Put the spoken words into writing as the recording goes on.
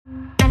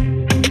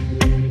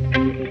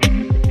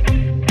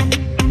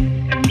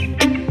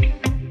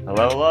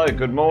Hello,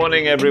 good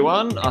morning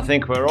everyone. I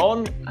think we're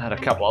on. I had a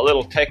couple of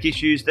little tech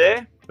issues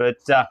there, but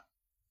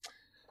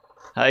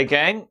hey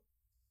gang.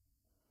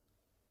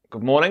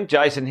 Good morning,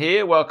 Jason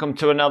here. Welcome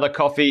to another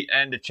coffee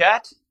and a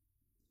chat.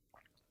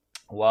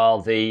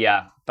 While the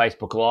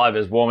Facebook Live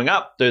is warming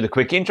up, do the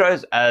quick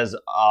intros as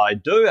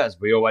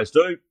we always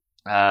do.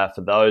 For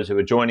those who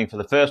are joining for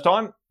the first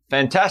time,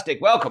 fantastic,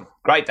 welcome.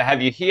 Great to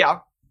have you here.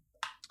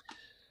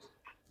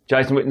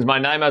 Jason Witten's my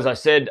name, as I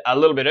said a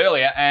little bit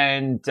earlier,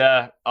 and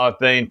I've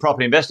been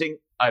property investing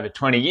over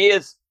 20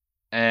 years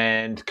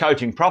and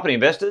coaching property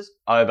investors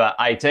over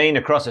 18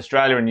 across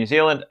Australia and New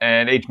Zealand,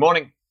 and each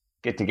morning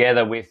get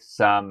together with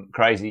some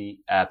crazy,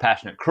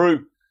 passionate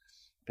crew,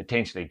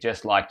 potentially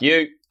just like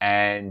you,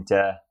 and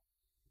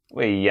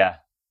we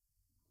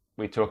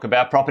talk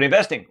about property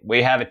investing.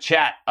 We have a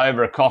chat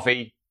over a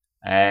coffee,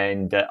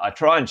 and I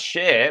try and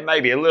share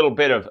maybe a little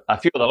bit of a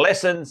few of the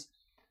lessons,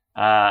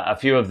 a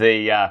few of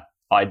the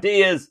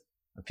ideas,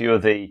 a few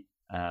of the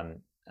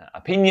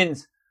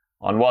opinions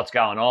on what's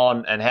going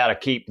on and how to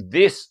keep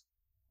this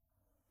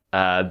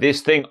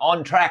thing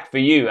on track for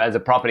you as a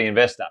property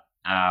investor.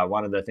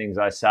 One of the things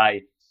I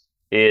say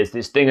is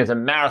this thing is a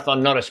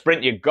marathon, not a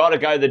sprint. You've got to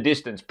go the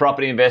distance.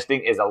 Property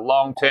investing is a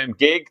long-term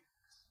gig.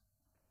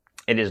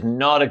 It is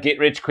not a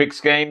get-rich-quick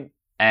scheme,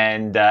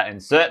 and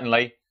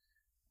certainly,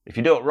 if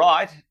you do it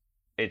right,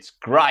 it's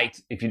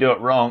great. If you do it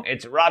wrong,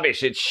 it's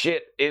rubbish. It's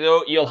shit.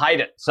 You'll hate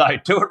it. So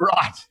do it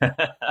right.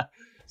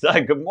 So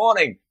good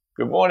morning.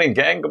 Good morning,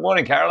 gang. Good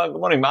morning, Caroline. Good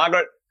morning,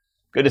 Margaret.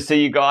 Good to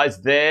see you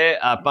guys there.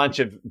 A bunch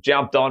have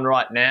jumped on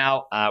right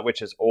now,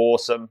 which is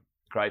awesome.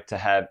 Great to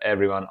have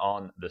everyone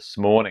on this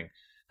morning.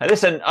 Hey,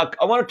 listen, I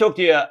want to talk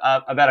to you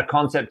about a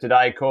concept today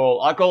I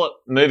call it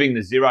moving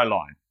the zero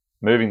line.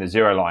 Moving the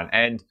zero line.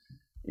 And,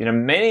 you know,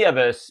 many of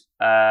us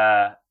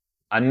are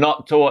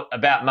not taught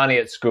about money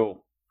at school.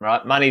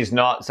 Right, money's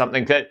not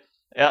something that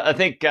I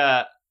think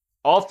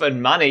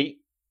often money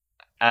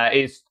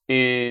is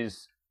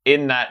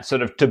in that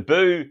sort of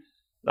taboo.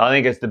 I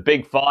think it's the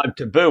big five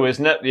taboo,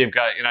 isn't it? You've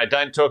got, you know,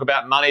 don't talk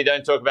about money,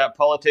 don't talk about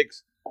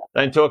politics,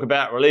 don't talk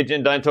about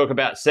religion, don't talk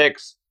about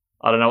sex.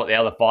 I don't know what the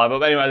other five are,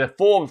 but anyway, the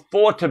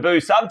four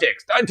taboo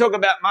subjects. Don't talk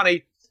about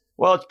money.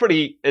 Well, it's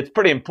pretty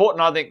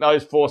important. I think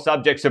those four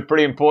subjects are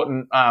pretty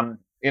important,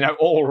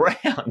 all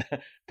around,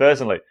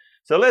 personally.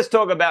 So let's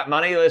talk about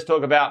money. Let's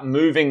talk about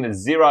moving the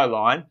zero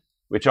line,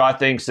 which I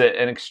think is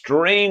an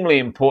extremely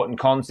important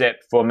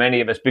concept for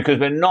many of us because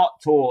we're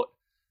not taught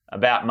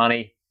about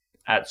money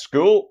at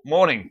school.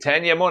 Morning,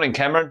 Tanya. Morning,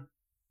 Cameron.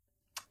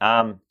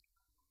 And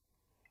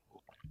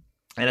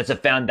it's a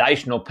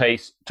foundational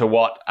piece to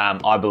what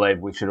I believe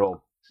we should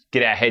all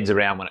get our heads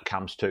around when it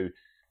comes to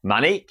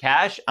money,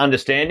 cash,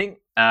 understanding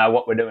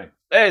what we're doing.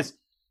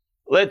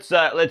 Let's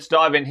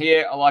dive in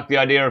here. I like the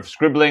idea of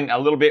scribbling a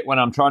little bit when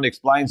I'm trying to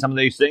explain some of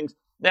these things.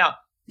 Now,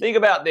 think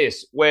about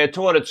this. We're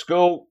taught at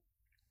school,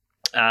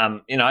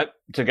 to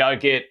go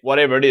get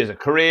whatever it is, a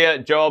career,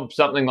 job,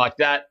 something like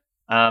that.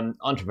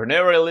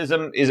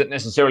 Entrepreneurialism isn't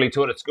necessarily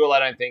taught at school. I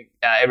don't think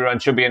everyone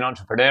should be an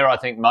entrepreneur. I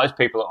think most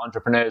people are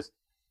entrepreneurs.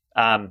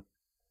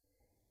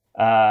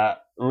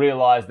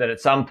 Realize that at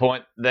some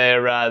point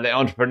their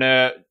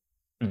entrepreneur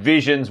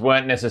visions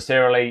weren't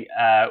necessarily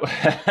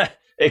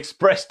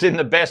expressed in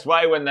the best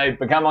way when they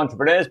become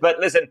entrepreneurs. But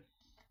listen,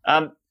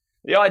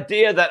 the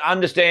idea that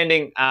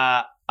understanding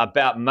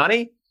about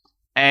money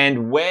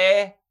and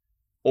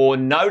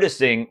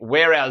noticing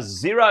where our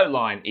zero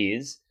line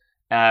is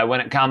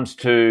when it comes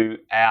to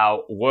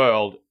our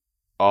world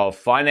of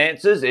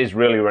finances is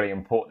really, really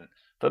important.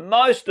 For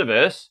most of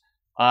us,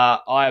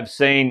 I have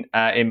seen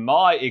in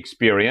my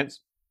experience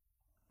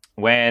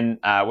when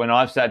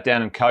I've sat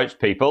down and coached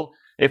people,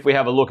 if we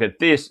have a look at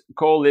this,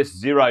 call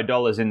this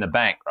 $0 in the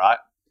bank, right?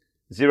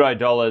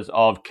 $0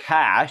 of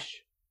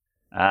cash,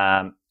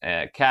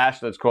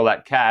 let's call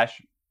that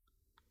cash.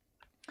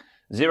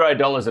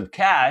 $0 of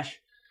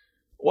cash.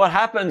 What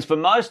happens for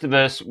most of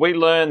us, we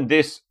learn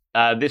this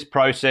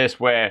process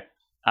where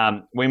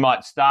we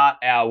might start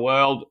our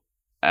world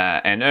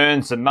and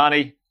earn some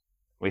money.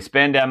 We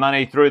spend our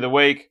money through the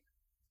week.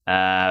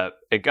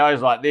 It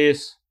goes like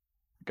this,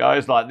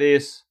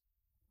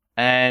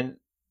 and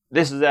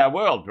this is our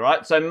world,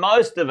 right? So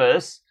most of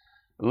us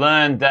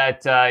learn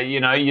that,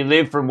 you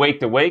live from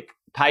week to week,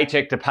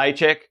 paycheck to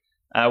paycheck.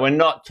 We're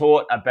not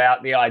taught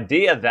about the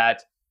idea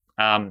that,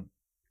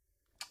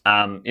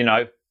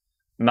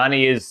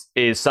 money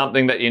is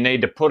something that you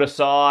need to put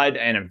aside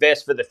and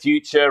invest for the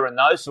future and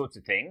those sorts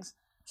of things.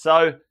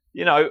 So,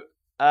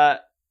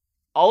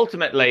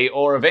 ultimately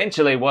or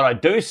eventually what I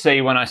do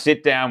see when I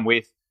sit down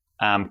with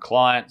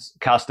clients,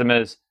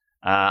 customers,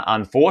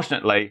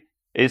 unfortunately,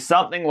 is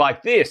something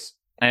like this.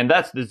 And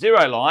that's the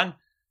zero line.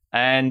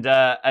 And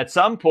at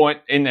some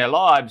point in their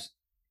lives,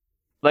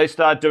 they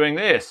start doing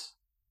this.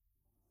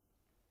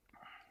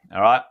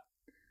 All right.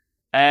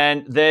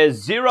 And their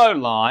zero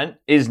line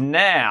is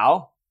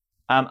now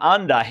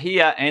under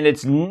here, and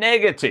it's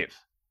negative.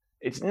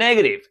 It's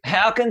negative.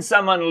 How can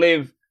someone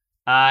live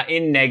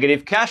in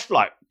negative cash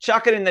flow?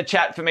 Chuck it in the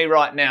chat for me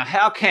right now.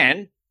 How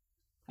can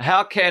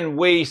how can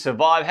we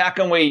survive? How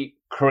can we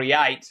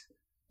create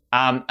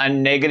a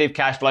negative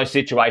cash flow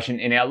situation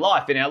in our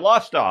life, in our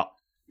lifestyle?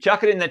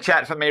 Chuck it in the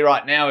chat for me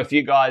right now if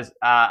you guys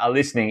are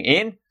listening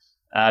in.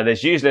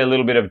 There's usually a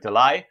little bit of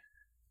delay.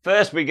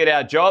 First, we get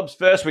our jobs.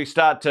 First, we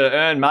start to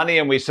earn money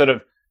and we sort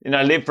of,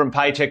 live from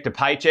paycheck to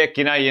paycheck.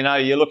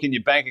 You look in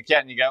your bank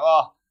account and you go,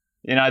 oh,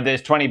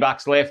 there's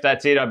 $20 left.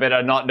 That's it. I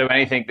better not do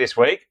anything this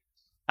week.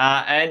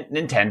 And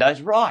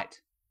Nintendo's right.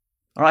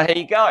 All right,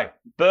 here you go.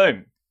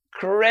 Boom.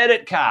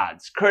 Credit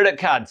cards.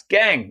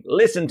 Gang,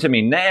 listen to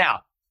me now.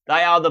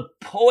 They are the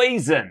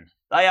poison.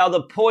 They are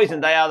the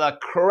poison. They are the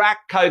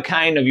crack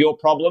cocaine of your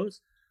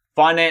problems,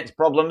 finance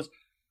problems.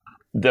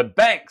 The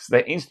banks,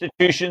 the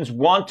institutions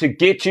want to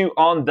get you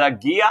on the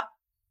gear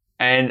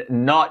and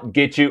not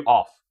get you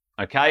off.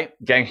 Okay?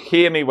 Gang,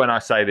 hear me when I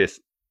say this.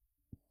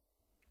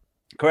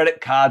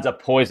 Credit cards are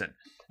poison.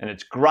 And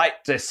it's great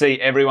to see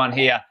everyone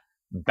here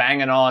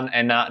banging on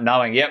and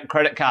knowing, yep,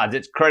 credit cards.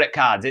 It's credit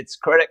cards.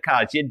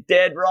 You're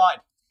dead right.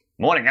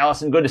 Morning,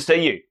 Alison. Good to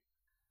see you.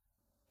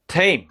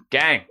 Team,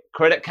 gang,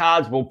 credit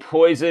cards will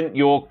poison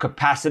your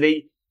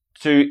capacity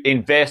to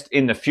invest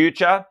in the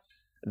future.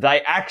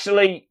 They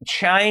actually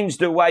change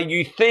the way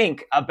you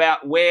think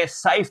about where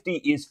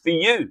safety is for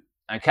you.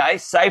 Okay?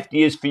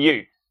 Safety is for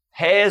you.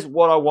 Here's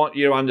what I want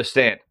you to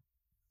understand.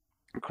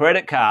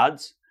 Credit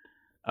cards,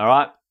 all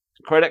right?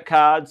 Credit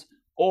cards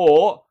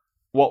or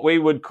what we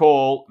would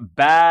call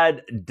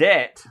bad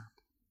debt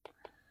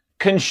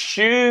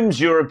consumes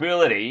your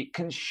ability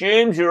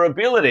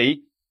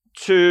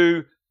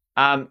to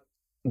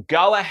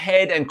go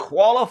ahead and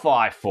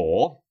qualify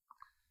for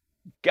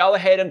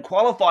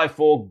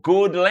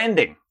good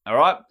lending, all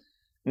right?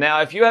 Now,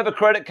 if you have a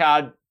credit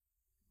card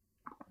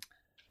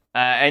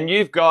and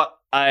you've got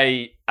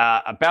a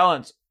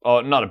balance,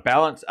 or not a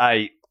balance,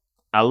 a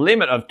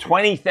limit of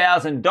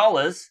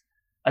 $20,000,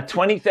 a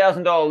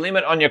 $20,000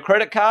 limit on your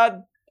credit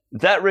card,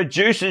 that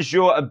reduces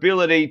your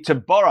ability to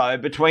borrow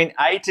between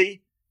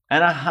 $80,000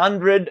 and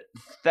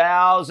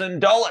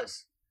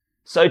 $100,000.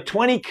 So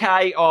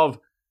 $20K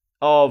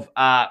of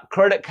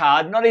credit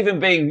card not even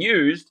being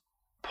used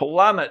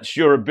plummets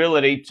your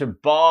ability to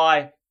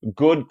buy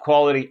good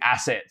quality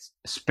assets,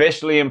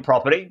 especially in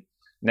property.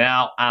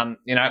 Now, I'm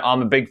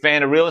a big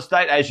fan of real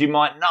estate, as you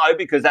might know,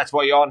 because that's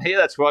why you're on here.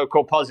 That's why we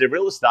call positive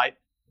real estate.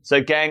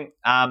 So, gang,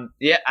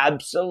 yeah,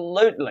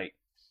 absolutely.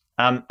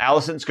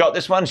 Alison's got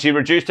this one. She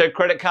reduced her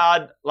credit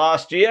card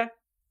last year.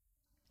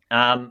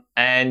 And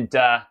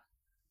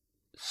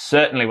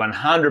certainly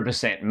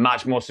 100%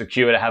 much more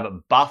secure to have a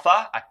buffer,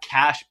 a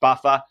cash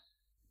buffer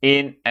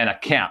in an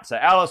account. So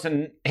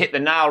Alison hit the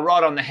nail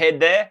right on the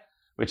head there,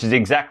 which is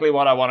exactly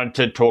what I wanted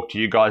to talk to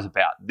you guys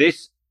about.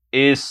 This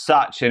is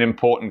such an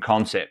important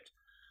concept.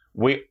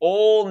 We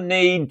all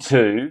need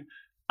to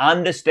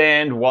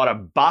understand what a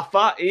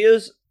buffer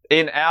is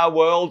in our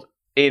world,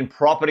 in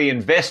property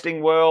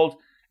investing world,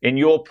 in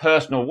your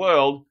personal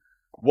world.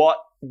 What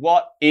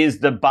is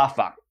the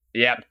buffer?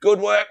 Yep.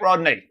 Good work,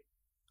 Rodney.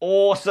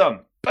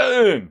 Awesome.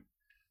 Boom.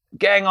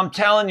 Gang, I'm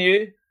telling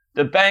you,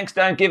 the banks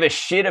don't give a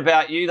shit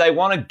about you. They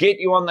want to get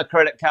you on the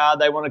credit card.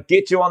 They want to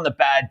get you on the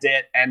bad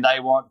debt, and they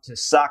want to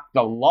suck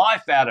the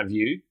life out of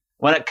you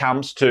when it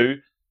comes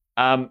to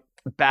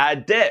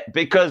bad debt.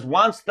 Because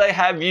once they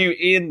have you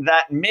in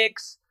that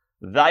mix,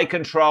 they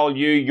control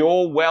you.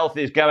 Your wealth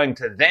is going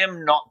to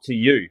them, not to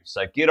you.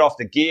 So get off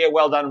the gear.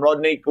 Well done,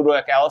 Rodney. Good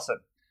work, Alison.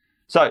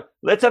 So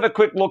let's have a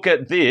quick look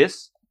at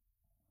this,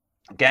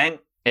 gang.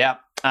 Yeah.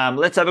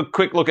 Let's have a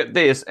quick look at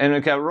this and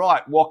we go,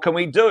 right, what can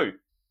we do?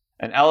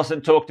 And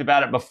Alison talked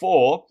about it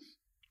before,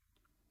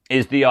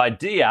 is the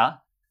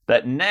idea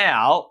that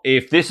now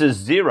if this is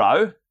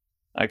zero,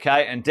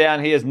 okay, and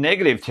down here is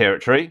negative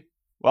territory,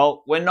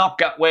 well,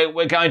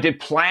 we're going to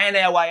plan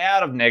our way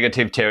out of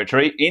negative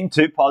territory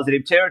into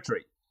positive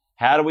territory.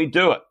 How do we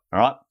do it? All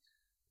right.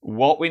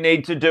 What we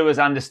need to do is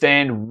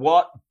understand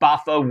what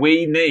buffer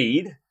we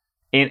need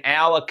in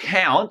our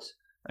account.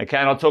 Okay,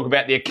 and I'll talk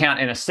about the account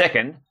in a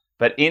second,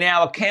 but in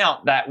our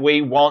account that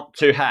we want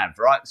to have,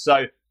 right?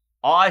 So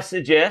I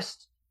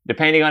suggest,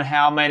 depending on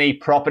how many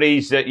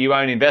properties that you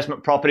own,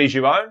 investment properties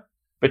you own,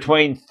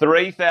 between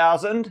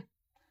 3,000,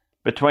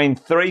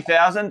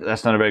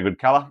 that's not a very good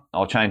color.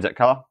 I'll change that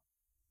color.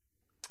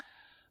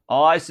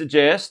 I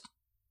suggest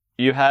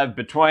you have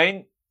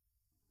between,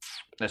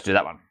 let's do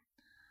that one,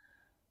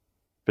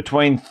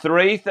 between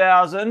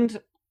 3,000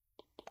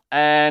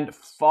 and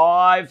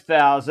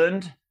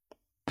 5,000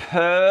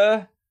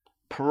 per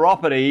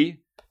property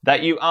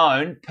that you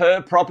own,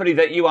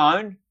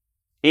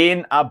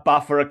 in a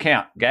buffer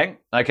account, gang.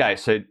 Okay,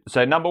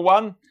 so number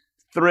one,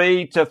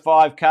 3 to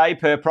 5K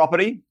per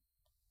property.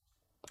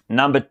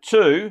 Number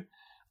two,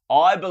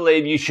 I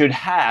believe you should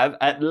have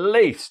at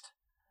least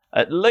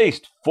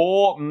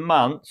 4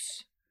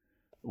 months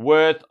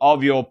worth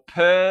of your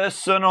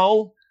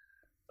personal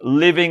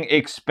living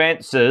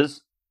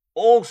expenses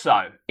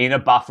also in a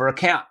buffer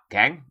account,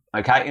 gang.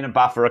 Okay, in a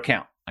buffer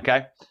account.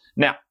 Okay.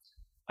 Now,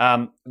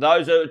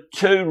 those are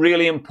two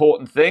really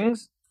important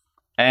things.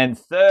 And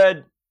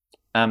third,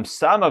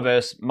 some of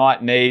us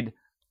might need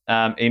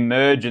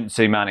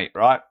emergency money,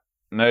 right?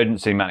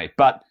 Emergency money.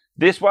 But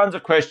this one's a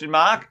question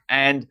mark,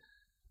 and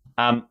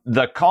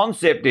the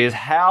concept is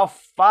how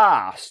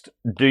fast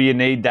do you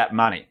need that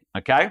money?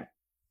 Okay,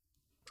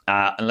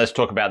 and let's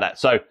talk about that.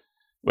 So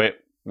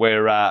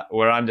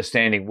we're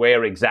understanding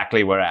where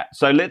exactly we're at.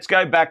 So let's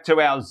go back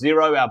to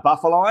our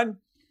buffer line,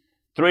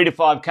 3 to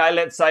 5K.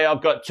 Let's say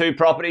I've got 2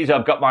 properties.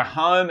 I've got my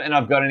home and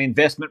I've got an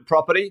investment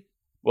property.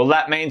 Well,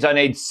 that means I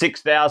need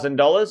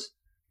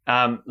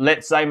 $6,000.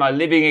 Let's say my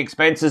living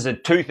expenses are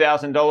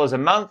 $2,000 a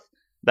month.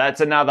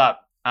 That's another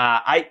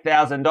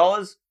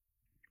 $8,000.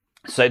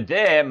 So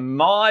there,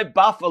 my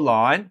buffer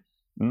line,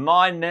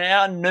 my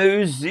now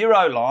new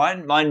zero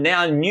line, what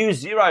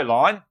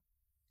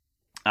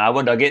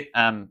did I get?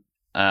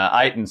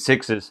 8 and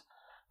 6 is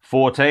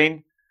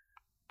 14.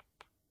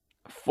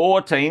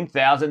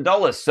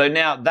 $14,000. So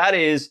now that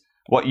is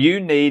what you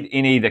need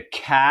in either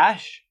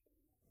cash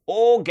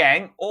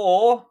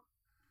or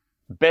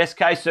best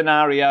case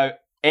scenario,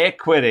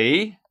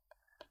 equity.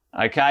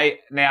 Okay.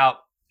 Now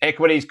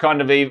equity is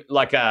kind of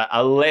like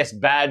a less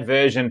bad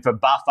version for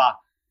buffer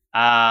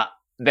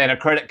than a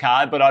credit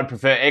card, but I'd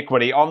prefer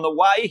equity. On the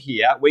way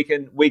here, we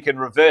can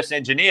reverse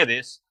engineer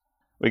this.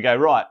 We go,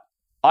 right,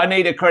 I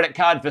need a credit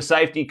card for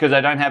safety because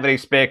I don't have any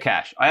spare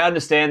cash. I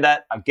understand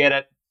that. I get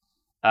it.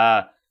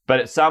 But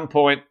at some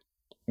point,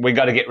 we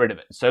got to get rid of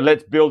it. So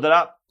let's build it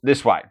up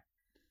this way.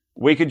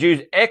 We could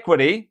use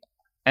equity,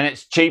 and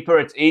it's cheaper,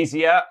 it's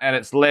easier, and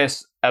it's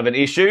less of an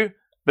issue.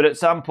 But at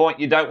some point,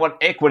 you don't want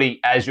equity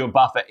as your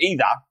buffer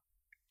either.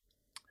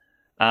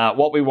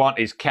 What we want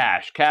is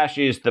cash. Cash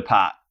is the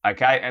part,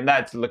 okay? And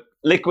that's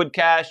liquid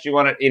cash. You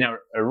want it in a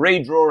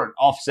redraw, an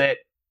offset,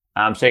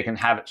 so you can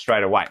have it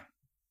straight away.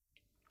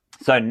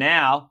 So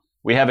now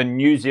we have a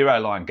new zero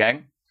line,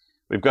 gang.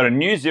 We've got a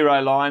new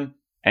zero line,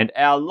 and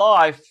our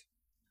life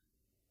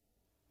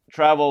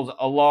travels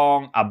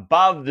along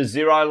above the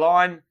zero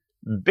line,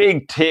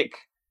 big tick,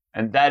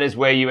 and that is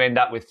where you end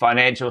up with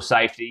financial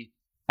safety.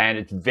 And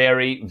it's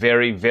very,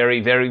 very,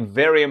 very, very,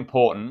 very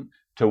important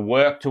to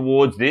work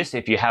towards this,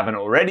 if you haven't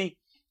already,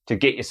 to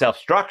get yourself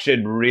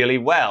structured really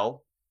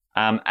well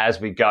as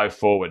we go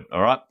forward,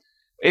 all right?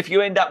 If you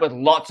end up with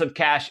lots of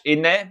cash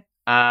in there,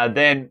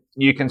 then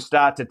you can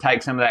start to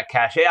take some of that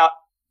cash out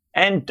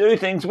and do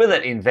things with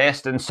it,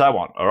 invest and so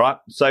on, all right?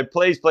 So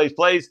please, please,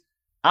 please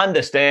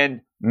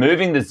understand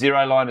moving the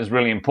zero line is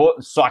really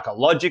important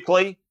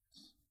psychologically,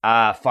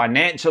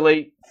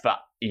 financially, for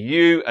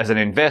you as an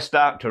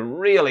investor to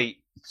really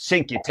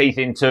sink your teeth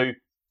into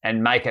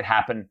and make it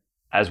happen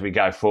as we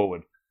go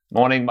forward.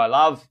 Morning, my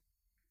love.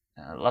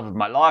 Love of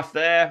my life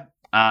there.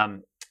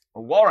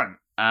 Warren,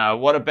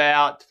 what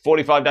about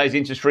 45 days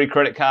interest-free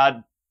credit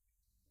card?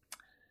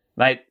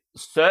 Mate,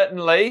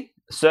 certainly,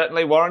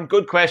 Warren.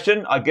 Good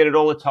question. I get it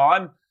all the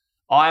time.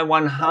 I'm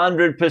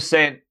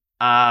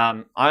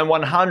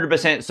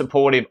 100%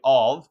 supportive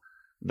of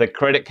the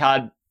credit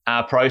card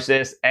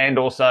process, and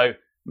also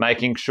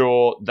making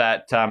sure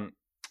that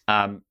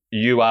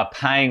you are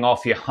paying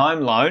off your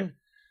home loan,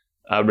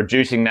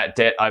 reducing that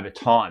debt over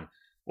time.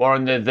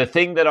 Warren, the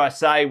thing that I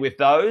say with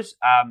those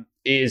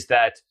is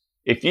that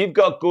if you've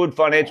got good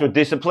financial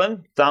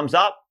discipline, thumbs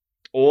up,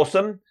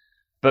 awesome.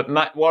 But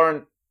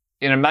Warren,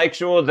 make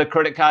sure the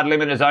credit card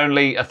limit is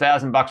only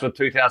 $1,000 or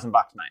 $2,000,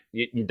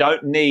 mate. You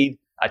don't need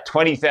a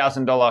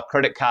 $20,000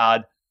 credit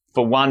card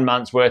for 1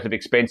 month's worth of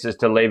expenses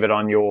to leave it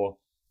on your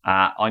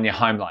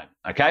home loan.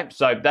 Okay,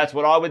 so that's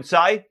what I would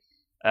say.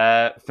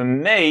 For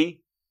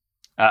me,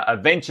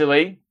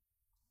 eventually,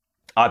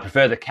 I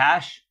prefer the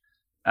cash,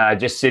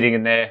 just sitting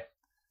in there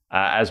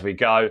as we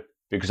go,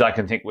 because I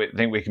think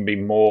we can be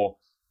more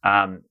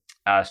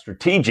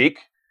strategic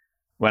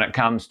when it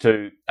comes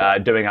to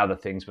doing other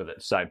things with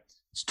it. So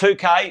it's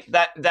 $2K.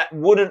 That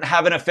wouldn't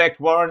have an effect,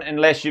 Warren,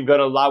 unless you've got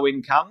a low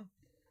income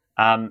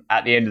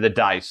at the end of the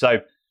day.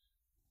 So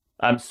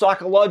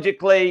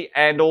psychologically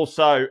and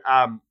also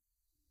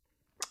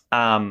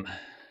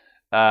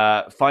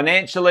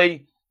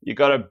financially, you've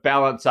got to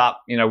balance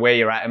up, where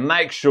you're at, and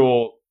make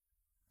sure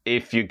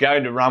if you're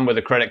going to run with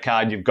a credit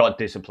card, you've got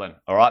discipline.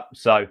 All right.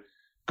 So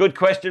good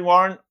question,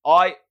 Warren.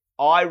 I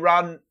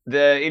run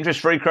the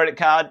interest-free credit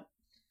card,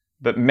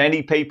 but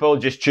many people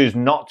just choose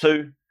not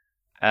to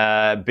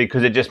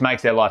because it just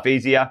makes their life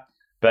easier.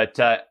 But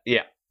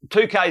yeah,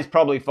 2K is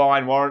probably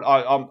fine, Warren.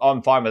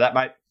 I'm fine with that,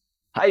 mate.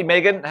 Hey,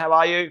 Megan, how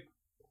are you?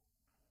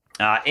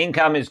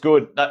 Income is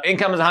good.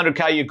 Income is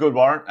 100K, you're good,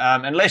 Warren.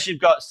 Unless you've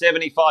got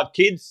 75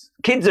 kids.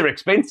 Kids are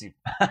expensive.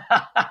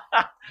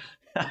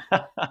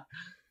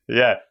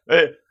 Yeah.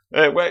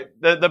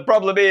 The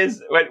problem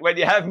is when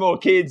you have more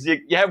kids, you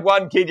have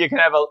one kid, you can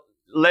have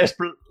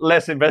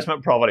less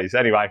investment properties.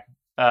 Anyway.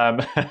 All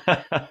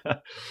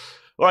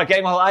right,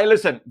 gang. Well, hey,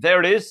 listen, there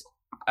it is.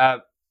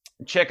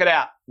 Check it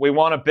out. We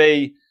want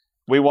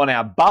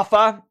our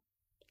buffer.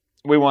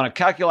 We want to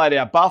calculate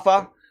our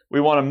buffer.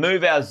 We want to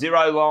move our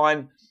zero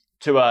line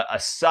to a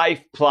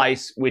safe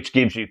place, which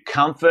gives you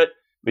comfort,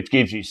 which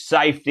gives you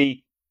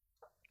safety,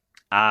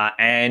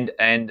 and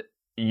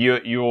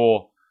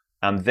you're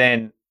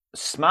then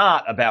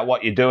smart about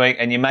what you're doing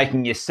and you're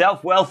making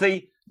yourself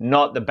wealthy,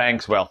 not the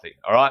banks wealthy.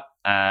 All right.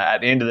 At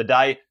the end of the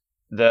day,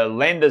 the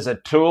lenders are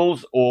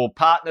tools or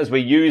partners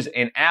we use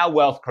in our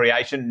wealth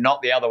creation,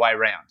 not the other way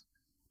around.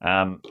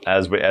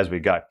 As we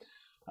go.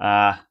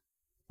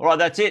 All right,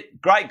 that's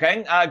it. Great,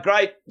 gang.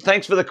 Great.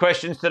 Thanks for the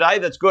questions today.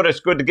 That's good. It's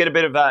good to get a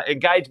bit of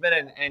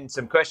engagement and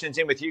some questions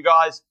in with you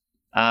guys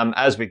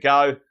as we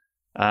go.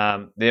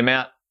 The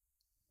amount,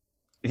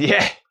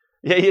 yeah,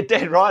 you're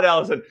dead right,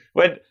 Alison.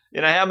 When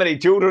how many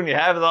children you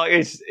have, like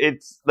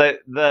it's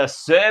the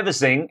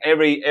servicing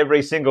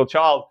every single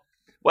child.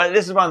 Well,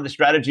 this is one of the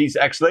strategies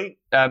actually.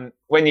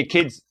 When your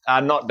kids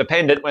are not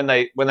dependent, when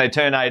they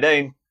turn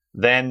 18,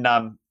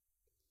 then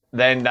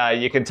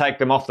you can take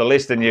them off the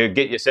list and you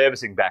get your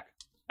servicing back.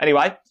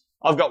 Anyway,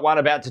 I've got one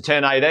about to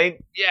turn 18.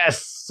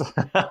 Yes.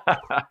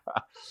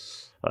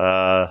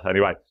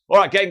 Anyway, all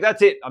right, gang,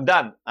 that's it. I'm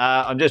done.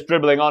 I'm just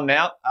dribbling on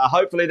now.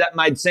 Hopefully that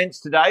made sense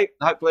today.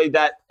 Hopefully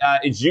that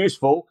is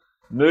useful.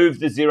 Move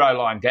the zero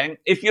line, gang.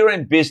 If you're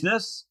in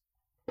business,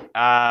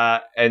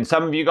 and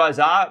some of you guys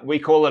are, we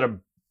call it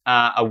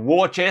a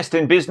war chest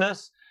in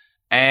business,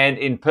 and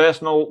in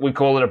personal, we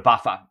call it a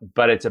buffer.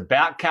 But it's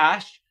about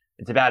cash.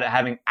 It's about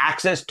having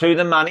access to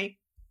the money.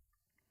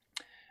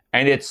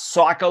 And it's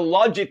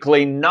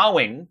psychologically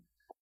knowing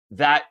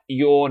that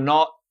you're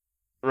not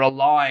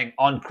relying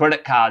on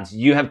credit cards.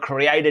 You have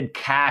created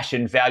cash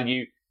and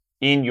value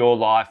in your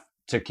life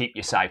to keep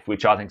you safe,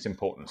 which I think is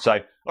important. So,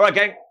 all right,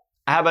 gang,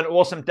 have an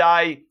awesome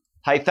day.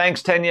 Hey,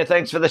 thanks, Tanya.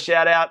 Thanks for the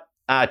shout out.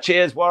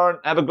 Cheers, Warren.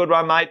 Have a good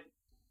one, mate.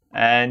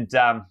 And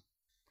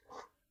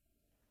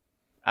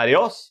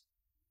adios.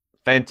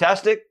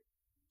 Fantastic.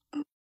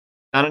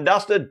 Done and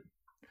dusted.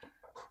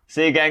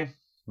 See you, gang.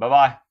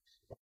 Bye-bye.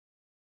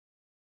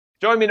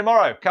 Join me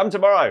tomorrow. Come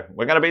tomorrow.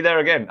 We're going to be there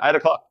again, 8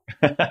 o'clock.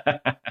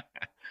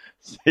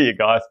 See you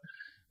guys.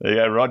 There you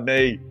go,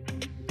 Rodney.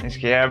 Thanks,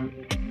 Cam.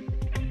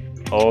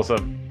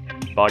 Awesome.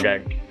 Bye,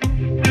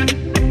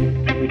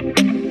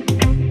 gang.